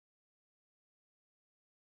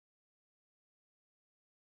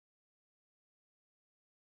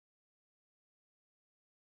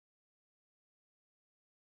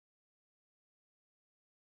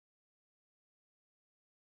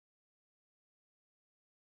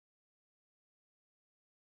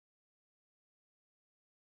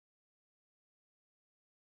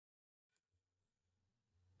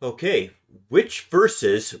Okay, which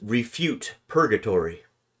verses refute purgatory?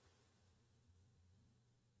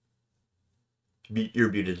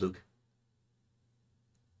 You're muted, Luke.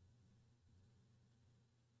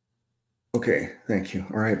 Okay, thank you.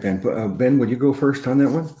 All right, Ben. Ben, would you go first on that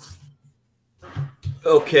one?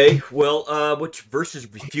 Okay, well, which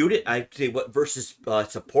verses refute it? I'd say what verses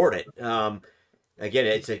support it. Again,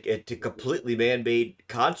 it's a completely man-made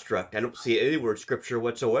construct. I don't see it anywhere in Scripture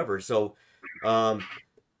whatsoever. So, um,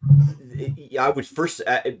 I would first,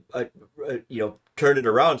 turn it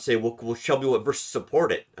around and say, well, show me what verses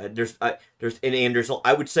support it. I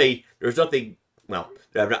would say there's nothing. Well,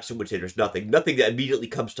 I'm not so would say there's nothing that immediately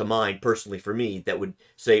comes to mind personally for me that would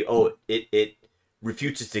say, oh, it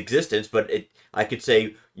refutes its existence. But I could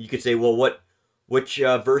say, you could say, well, which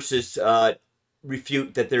verses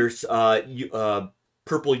refute that there's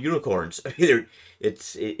purple unicorns? Either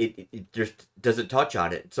it just doesn't touch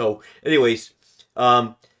on it. So, anyways.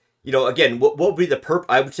 Again, what would be the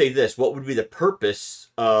I would say this. What would be the purpose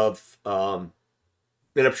of, and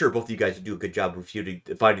I'm sure both of you guys would do a good job refuting,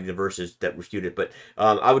 finding the verses that refute it, but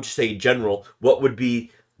I would just say in general, what would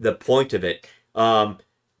be the point of it?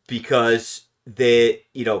 Because the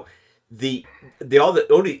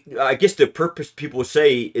only, I guess the purpose people would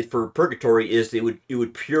say it for purgatory is it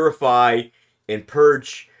would purify and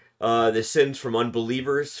purge the sins from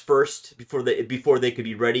unbelievers first before they could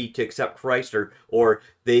be ready to accept Christ, or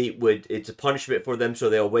it's a punishment for them, so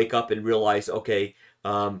they'll wake up and realize, okay,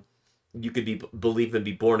 you could believe and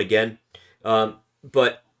be born again.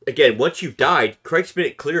 But again, once you've died, Christ made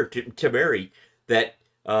it clear to Mary that,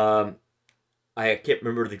 I can't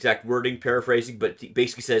remember the exact wording, paraphrasing, but he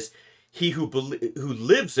basically says, "He who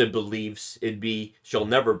lives and believes in me shall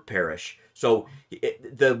never perish." So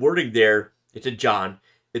the wording there, it's in John.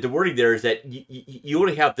 The wording there is that you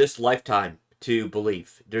only have this lifetime to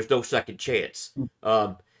believe. There's no second chance.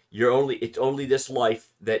 It's only this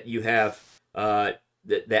life that you have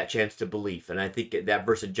that chance to believe. And I think that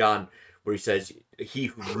verse in John where he says, "He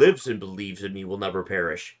who lives and believes in me will never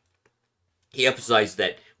perish." He emphasized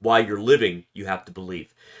that while you're living, you have to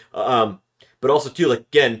believe. But also too, like,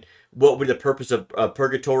 again, what would be the purpose of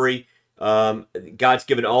purgatory? God's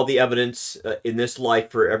given all the evidence in this life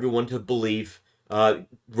for everyone to believe.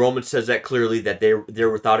 Romans says that clearly, that they're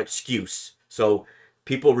without excuse. So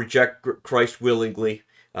people reject Christ willingly.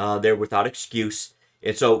 They're without excuse.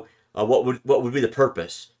 And so, what would be the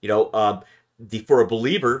purpose? For a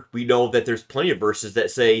believer, we know that there's plenty of verses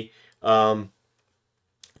that say that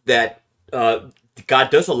God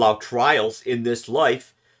does allow trials in this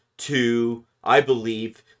life to, I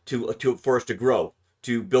believe, for us to grow,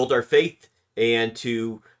 to build our faith, and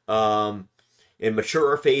to and mature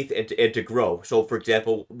our faith, and to grow. So, for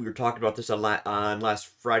example, we were talking about this on last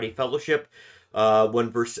Friday fellowship. A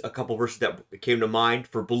couple verses that came to mind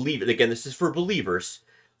for believers. Again, this is for believers.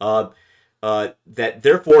 That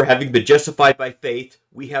therefore, having been justified by faith,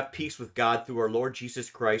 we have peace with God through our Lord Jesus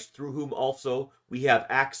Christ, through whom also we have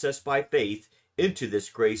access by faith into this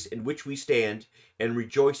grace in which we stand, and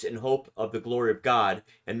rejoice in hope of the glory of God.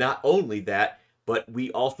 And not only that, but we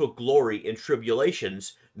also glory in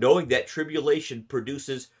tribulations, knowing that tribulation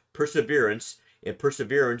produces perseverance, and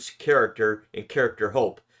perseverance character, and character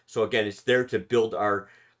hope. So again, it's there to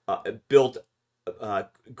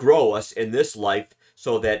grow us in this life,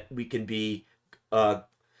 so that we can be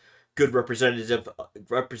good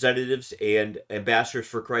representatives and ambassadors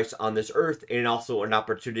for Christ on this earth, and also an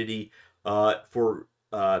opportunity for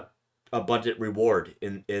abundant reward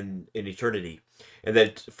in eternity. And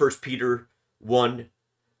then 1 Peter 1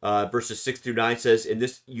 verses 6 through 9 says, "In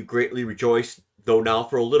this you greatly rejoice, though now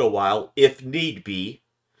for a little while, if need be,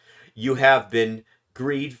 you have been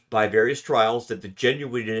grieved by various trials, that the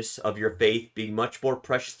genuineness of your faith, being much more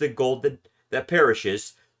precious than gold that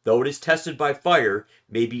perishes, though it is tested by fire,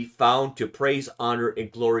 may be found to praise, honor,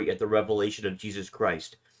 and glory at the revelation of Jesus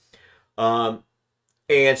Christ." And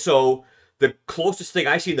so the closest thing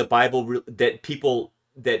I see in the Bible that people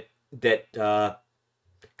that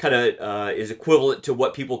kind of is equivalent to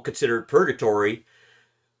what people consider purgatory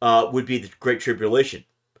would be the Great Tribulation,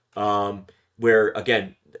 where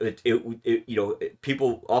again,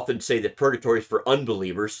 people often say that purgatory is for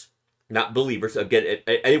unbelievers, not believers. Again,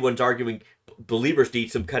 anyone's arguing believers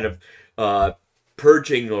need some kind of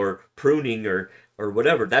purging or pruning or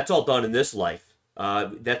whatever. That's all done in this life. We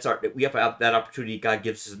have to have that opportunity God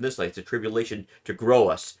gives us in this life. It's a tribulation to grow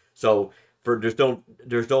us. So there's no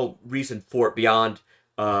reason for it beyond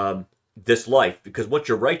this life, because once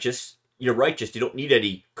you're righteous. You don't need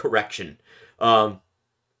any correction. So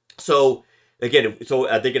again,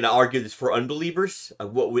 are they going to argue this for unbelievers?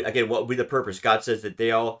 What would be the purpose? God says that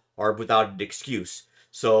they all are without an excuse.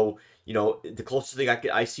 So, the closest thing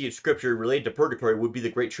I see in scripture related to purgatory would be the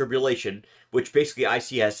Great Tribulation, which basically I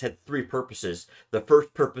see has had three purposes. The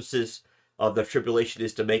first purposes of the tribulation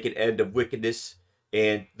is to make an end of wickedness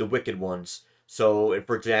and the wicked ones. So,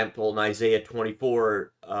 for example, in Isaiah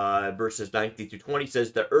 24, verses 19 through 20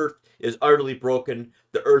 says, "The earth is utterly broken,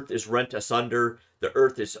 the earth is rent asunder, the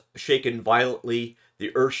earth is shaken violently,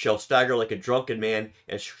 the earth shall stagger like a drunken man,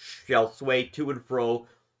 and shall sway to and fro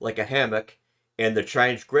like a hammock, and the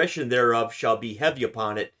transgression thereof shall be heavy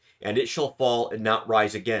upon it, and it shall fall and not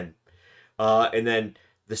rise again." And then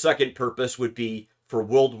the second purpose would be for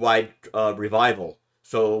worldwide revival.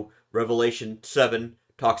 So Revelation 7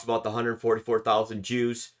 talks about the 144,000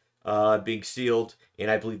 Jews being sealed, and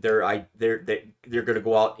I believe they're going to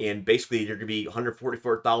go out, and basically they're going to be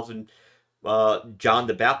 144,000 John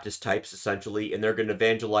the Baptist types, essentially, and they're going to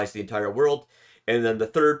evangelize the entire world. And then the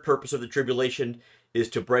third purpose of the tribulation is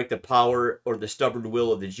to break the power or the stubborn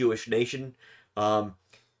will of the Jewish nation,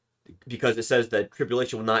 because it says that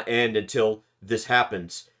tribulation will not end until this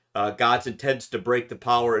happens. God's intends to break the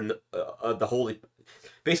power and the holy.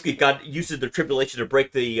 Basically, God uses the tribulation to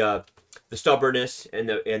break the stubbornness and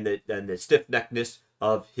the stiff neckedness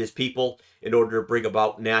of His people in order to bring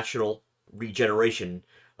about national regeneration.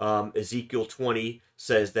 Ezekiel 20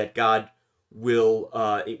 says that God will,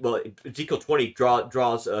 Ezekiel 20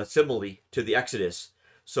 draws a simile to the Exodus.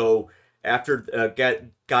 So after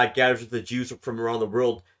God gathers the Jews from around the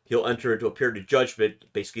world, He'll enter into a period of judgment,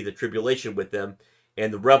 basically the tribulation with them,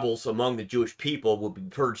 and the rebels among the Jewish people will be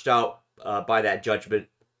purged out by that judgment,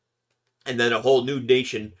 and then a whole new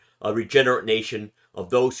nation, a regenerate nation of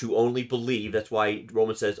those who only believe. That's why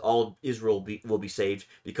Romans says all Israel will be saved,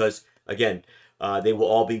 because again, they will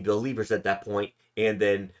all be believers at that point, and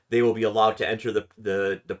then they will be allowed to enter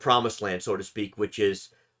the promised land, so to speak, which is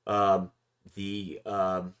the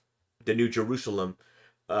New Jerusalem,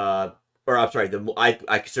 or I'm sorry,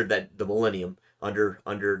 I consider that the millennium under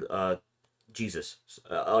Jesus,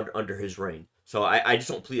 under His reign. So I just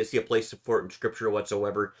don't see a place for it in Scripture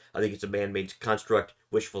whatsoever. I think it's a man-made construct,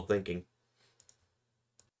 wishful thinking.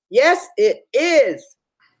 Yes, it is.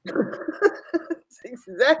 That's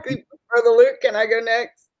exactly. Brother Luke, can I go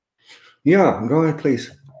next? Yeah, go ahead,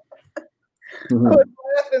 please. I was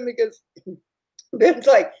laughing because Ben's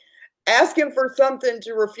like asking for something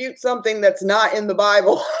to refute something that's not in the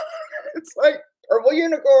Bible. It's like purple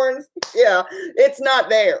unicorns. Yeah, it's not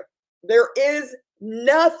there. There is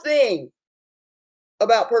nothing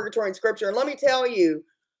about purgatory in Scripture. And let me tell you,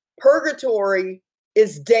 purgatory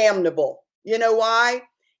is damnable. You know why?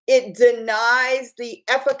 It denies the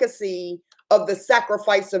efficacy of the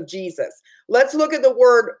sacrifice of Jesus. Let's look at the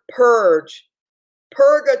word purge.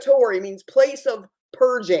 Purgatory means place of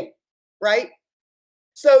purging, right?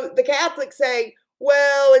 So the Catholics say,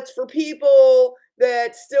 well, it's for people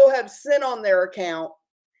that still have sin on their account.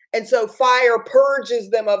 And so fire purges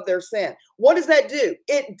them of their sin. What does that do?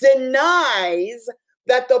 It denies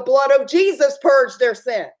that the blood of Jesus purged their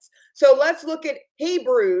sins. So let's look at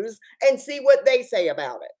Hebrews and see what they say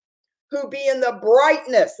about it. Who being the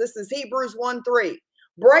brightness, this is Hebrews 1:3,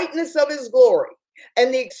 brightness of His glory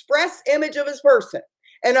and the express image of His person,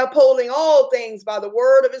 and upholding all things by the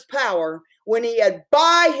word of His power, when He had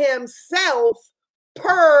by Himself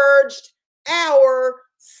purged our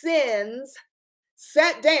sins,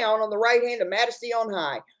 sat down on the right hand of majesty on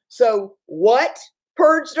high. So what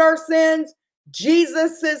purged our sins?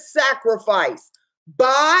 Jesus's sacrifice.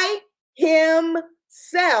 By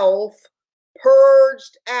Himself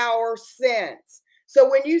purged our sins. So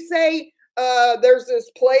when you say there's this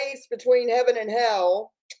place between heaven and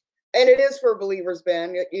hell, and it is for believers,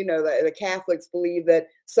 Ben, you know, the Catholics believe that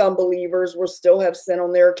some believers will still have sin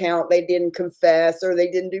on their account. They didn't confess, or they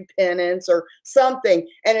didn't do penance or something,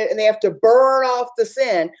 and they have to burn off the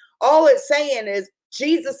sin. All it's saying is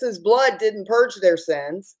Jesus's blood didn't purge their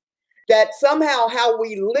sins, that somehow how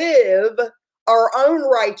we live, our own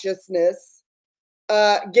righteousness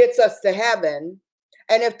gets us to heaven.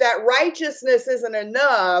 And if that righteousness isn't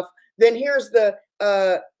enough, then here's the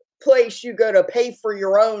place you go to pay for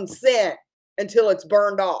your own sin until it's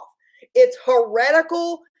burned off. It's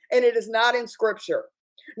heretical, and it is not in Scripture.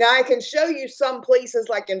 Now, I can show you some places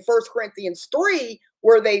like in 1 Corinthians 3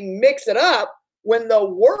 where they mix it up when the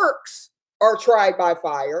works are tried by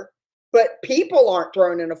fire, but people aren't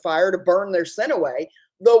thrown in a fire to burn their sin away.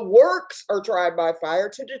 The works are tried by fire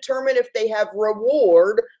to determine if they have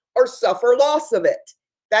reward or suffer loss of it.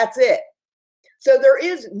 That's it. So there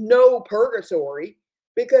is no purgatory,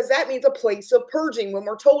 because that means a place of purging. When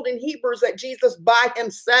we're told in Hebrews that Jesus by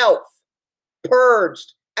Himself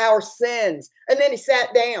purged our sins, and then He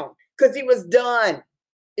sat down because He was done.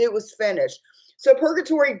 It was finished. So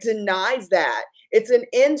purgatory denies that. It's an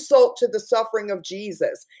insult to the suffering of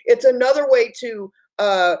Jesus. It's another way to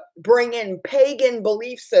bring in pagan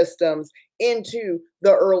belief systems into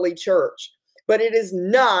the early church, but it is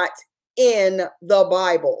not in the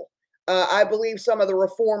Bible. I believe some of the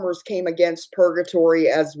reformers came against purgatory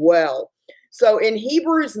as well. So in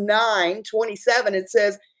Hebrews 9:27, it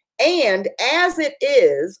says, and as it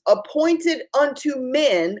is appointed unto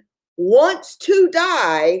men once to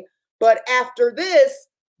die, but after this,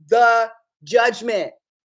 the judgment.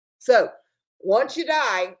 So once you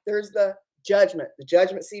die, there's the judgment. The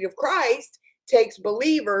judgment seat of Christ takes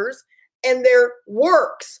believers and their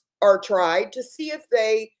works are tried to see if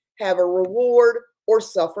they have a reward or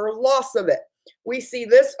suffer loss of it. We see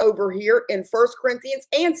this over here in 1 Corinthians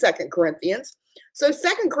and 2 Corinthians. So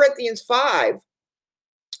 2 Corinthians 5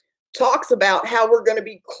 talks about how we're going to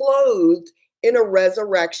be clothed in a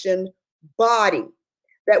resurrection body.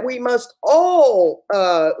 That we must all,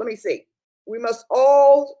 we must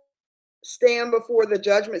all stand before the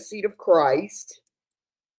judgment seat of Christ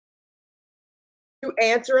to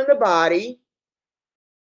answer in the body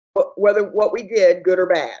whether what we did, good or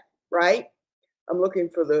bad, right? I'm looking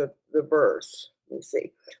for the verse. Let me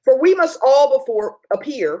see. For we must all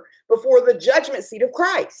appear before the judgment seat of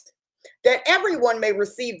Christ, that everyone may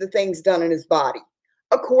receive the things done in his body,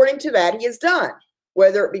 according to that he has done,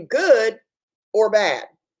 whether it be good or bad.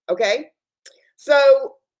 Okay?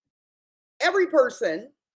 So every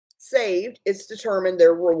person saved is determined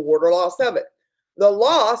their reward or loss of it. The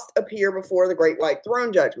lost appear before the great white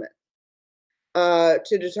throne judgment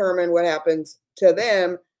to determine what happens to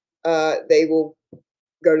them. They will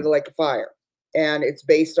go to the lake of fire, and it's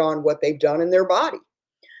based on what they've done in their body.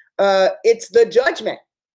 It's the judgment.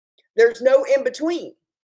 There's no in between.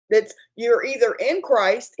 That's you're either in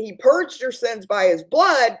Christ, he purged your sins by his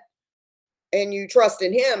blood, and you trust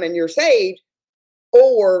in him and you're saved,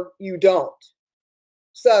 or you don't.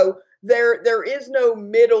 So there is no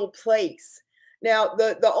middle place. Now,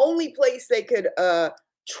 the only place they could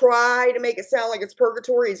try to make it sound like it's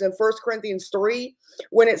purgatory is in 1 Corinthians 3,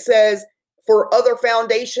 when it says, for other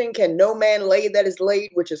foundation can no man lay that is laid,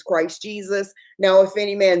 which is Christ Jesus. Now, if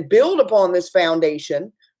any man build upon this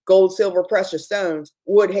foundation, gold, silver, precious stones,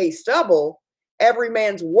 wood, hay, stubble, every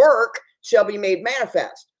man's work shall be made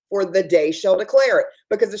manifest, for the day shall declare it,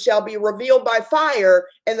 because it shall be revealed by fire,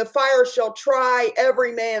 and the fire shall try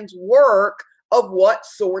every man's work of what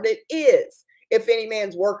sort it is. If any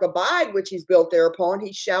man's work abide, which he's built thereupon,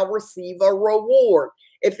 he shall receive a reward.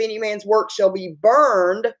 If any man's work shall be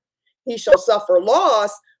burned, he shall suffer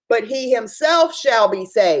loss, but he himself shall be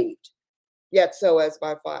saved, yet so as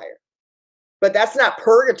by fire. But that's not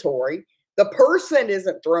purgatory. The person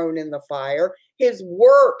isn't thrown in the fire. His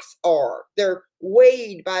works are. They're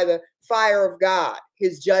weighed by the fire of God,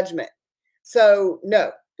 his judgment. So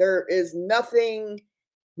no, there is nothing,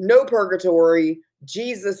 no purgatory.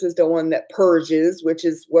 Jesus is the one that purges, which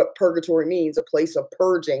is what purgatory means, a place of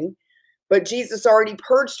purging. But Jesus already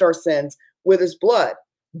purged our sins with his blood.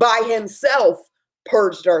 By himself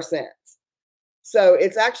purged our sins. So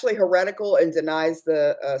it's actually heretical and denies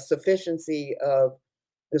the sufficiency of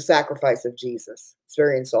the sacrifice of Jesus. It's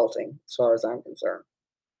very insulting as far as I'm concerned.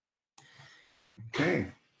 Okay.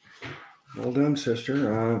 Well done,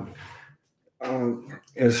 sister.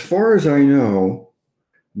 As far as I know,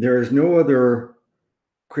 there is no other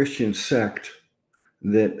Christian sect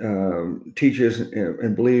that teaches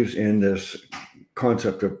and believes in this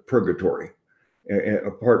concept of purgatory,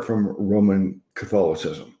 apart from Roman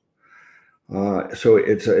Catholicism. So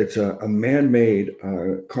it's a man-made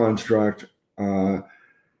construct,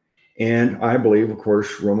 and I believe, of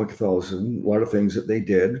course, Roman Catholicism, a lot of things that they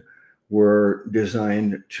did were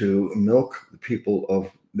designed to milk the people of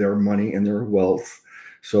their money and their wealth,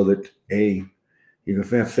 so that you can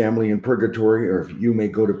have family in purgatory, or if you may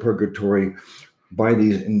go to purgatory, buy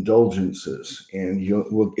these indulgences, and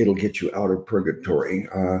it'll get you out of purgatory.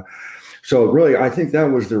 So really, I think that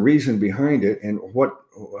was the reason behind it. And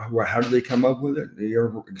how did they come up with it?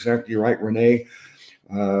 You're exactly right, Renee.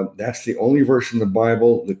 That's the only verse in the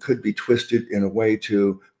Bible that could be twisted in a way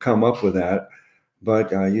to come up with that.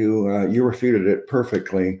 But you refuted it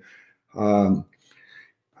perfectly. But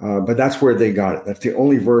that's where they got it. That's the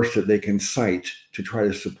only verse that they can cite to try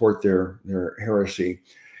to support their heresy.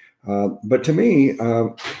 But to me,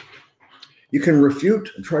 you can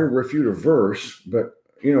try to refute a verse, but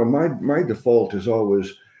my default is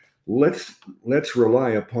always let's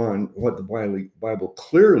rely upon what the Bible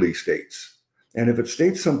clearly states. And if it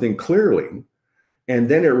states something clearly, and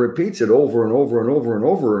then it repeats it over and over and over and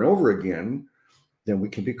over and over again, then we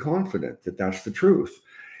can be confident that that's the truth.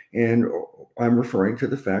 And I'm referring to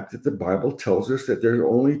the fact that the Bible tells us that there's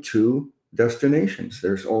only two destinations.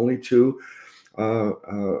 There's only two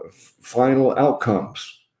final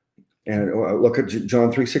outcomes. And look at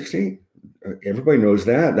John 3:16. Everybody knows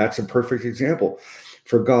that. That's a perfect example.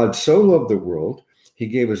 For God so loved the world, he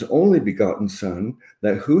gave his only begotten Son,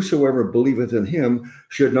 that whosoever believeth in him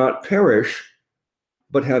should not perish,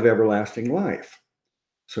 but have everlasting life.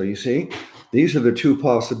 So you see, these are the two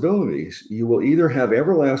possibilities. You will either have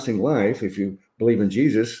everlasting life if you believe in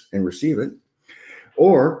Jesus and receive it,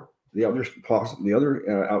 or the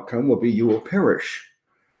other outcome will be you will perish.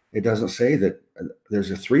 It doesn't say that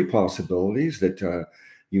there's three possibilities that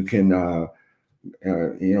you can,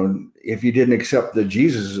 if you didn't accept the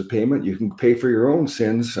Jesus as a payment, you can pay for your own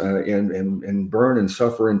sins and burn and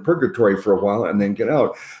suffer in purgatory for a while and then get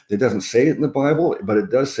out. It doesn't say it in the Bible, but it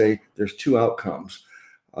does say there's two outcomes.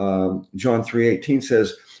 John 3:18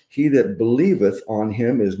 says, he that believeth on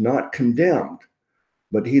him is not condemned,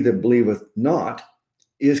 but he that believeth not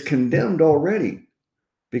is condemned already,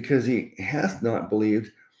 because he hath not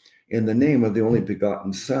believed in the name of the only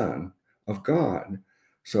begotten Son of God.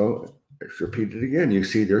 So let's repeat it again. You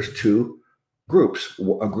see, there's two groups,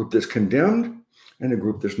 a group that's condemned and a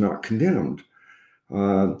group that's not condemned.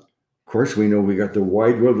 Of course, we know we got the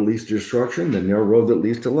wide road that leads to destruction, the narrow road that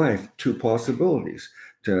leads to life, two possibilities.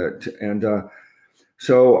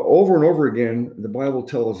 So over and over again, the Bible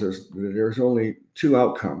tells us that there's only two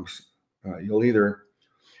outcomes. You'll either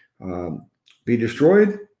be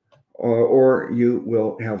destroyed or you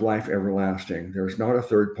will have life everlasting. There's not a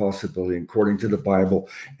third possibility according to the Bible.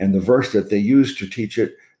 And the verse that they use to teach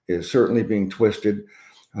it is certainly being twisted.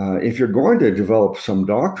 If you're going to develop some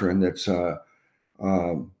doctrine that's,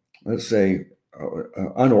 let's say,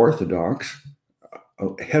 unorthodox,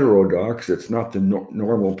 heterodox, that's not the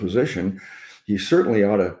normal position, you certainly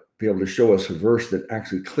ought to be able to show us a verse that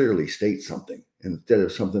actually clearly states something instead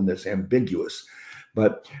of something that's ambiguous.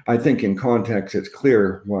 But I think in context, it's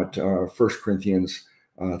clear what 1 Corinthians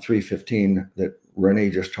 3:15 that Renee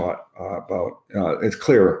just taught about. It's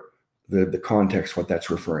clear the context, what that's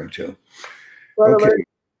referring to. Brother Okay, Larry,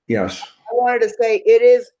 yes. I wanted to say it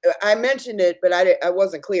is, I mentioned it, but I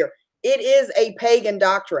wasn't clear. It is a pagan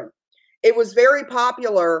doctrine. It was very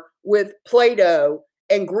popular with Plato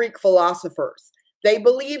and Greek philosophers. They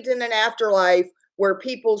believed in an afterlife where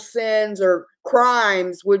people's sins or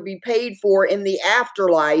crimes would be paid for in the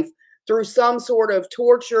afterlife through some sort of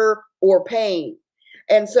torture or pain.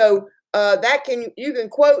 And so you can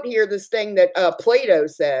quote here this thing that Plato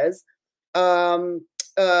says, talking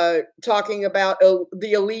about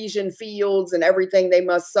the Elysian fields and everything they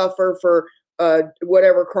must suffer for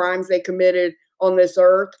whatever crimes they committed on this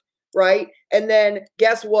earth, right? And then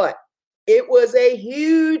guess what? It was a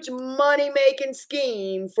huge money-making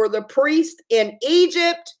scheme for the priest in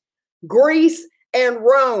Egypt, Greece, and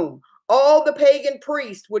Rome. All the pagan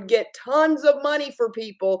priests would get tons of money for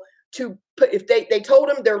people to put, if they told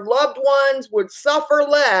them their loved ones would suffer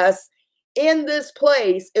less in this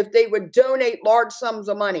place if they would donate large sums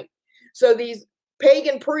of money. So these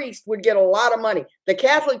pagan priests would get a lot of money. The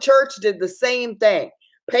Catholic Church did the same thing.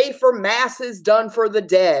 Pay for masses done for the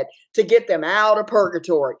dead to get them out of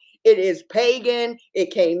purgatory. It is pagan.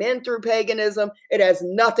 It came in through paganism. It has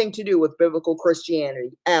nothing to do with biblical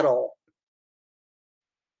Christianity at all.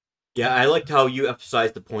 Yeah, I liked how you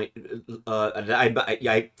emphasized the point.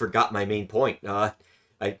 I forgot my main point. I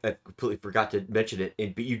completely forgot to mention it,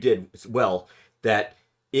 but you did as well. That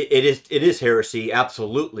it is heresy,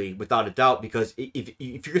 absolutely, without a doubt. Because if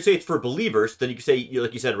you're gonna say it's for believers, then you can say,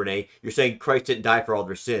 like you said, Renee, you're saying Christ didn't die for all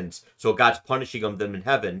their sins, so God's punishing them in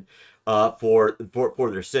heaven for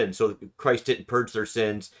their sins. So Christ didn't purge their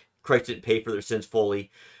sins. Christ didn't pay for their sins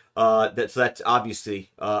fully. That's obviously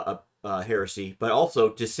heresy. But also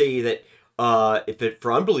to say that if it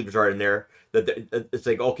for unbelievers are in there, that it's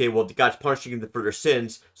like, okay, well, God's punishing them for their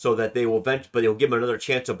sins so that they will but he'll give them another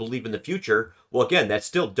chance to believe in the future. Well, again, that's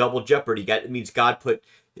still double jeopardy. It means God put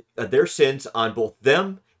their sins on both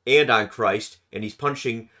them and on Christ, and he's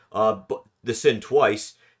punishing the sin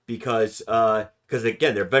twice because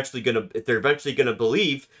again, if they're eventually gonna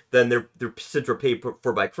believe, then their sins are paid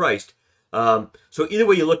for by Christ. So either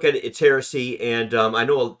way you look at it, it's heresy, and I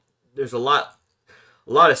know there's a lot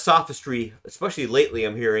of sophistry, especially lately.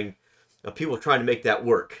 I'm hearing people trying to make that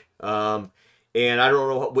work, and I don't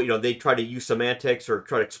know what they try to use semantics or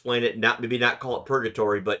try to explain it, maybe not call it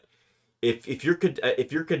purgatory, but if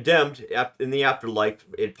you're condemned in the afterlife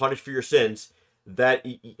and punished for your sins, that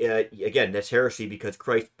again, that's heresy because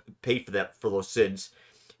Christ paid for those sins,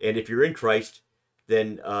 and if you're in Christ,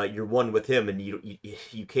 then you're one with Him, and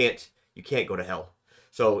you can't go to hell.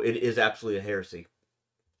 So it is absolutely a heresy.